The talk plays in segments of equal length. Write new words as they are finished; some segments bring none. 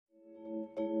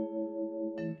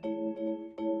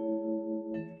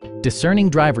Discerning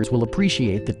drivers will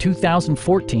appreciate the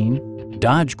 2014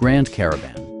 Dodge Grand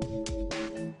Caravan.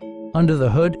 Under the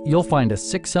hood, you'll find a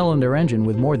 6-cylinder engine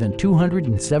with more than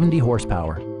 270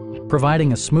 horsepower,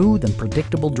 providing a smooth and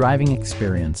predictable driving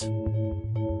experience.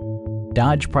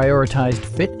 Dodge prioritized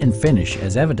fit and finish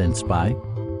as evidenced by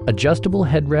adjustable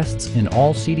headrests in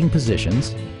all seating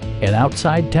positions, an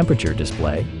outside temperature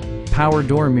display, power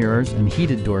door mirrors and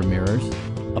heated door mirrors,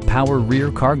 a power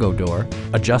rear cargo door,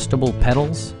 adjustable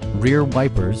pedals, rear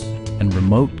wipers, and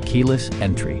remote keyless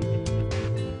entry.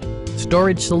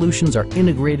 Storage solutions are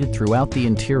integrated throughout the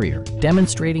interior,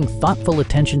 demonstrating thoughtful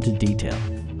attention to detail.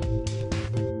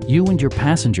 You and your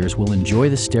passengers will enjoy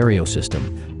the stereo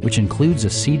system, which includes a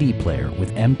CD player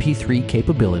with MP3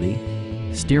 capability,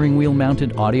 steering wheel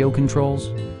mounted audio controls,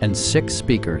 and 6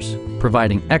 speakers,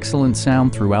 providing excellent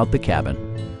sound throughout the cabin.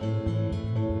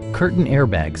 Curtain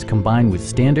airbags combine with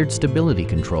standard stability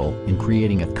control in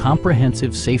creating a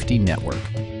comprehensive safety network.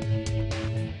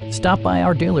 Stop by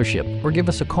our dealership or give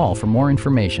us a call for more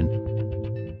information.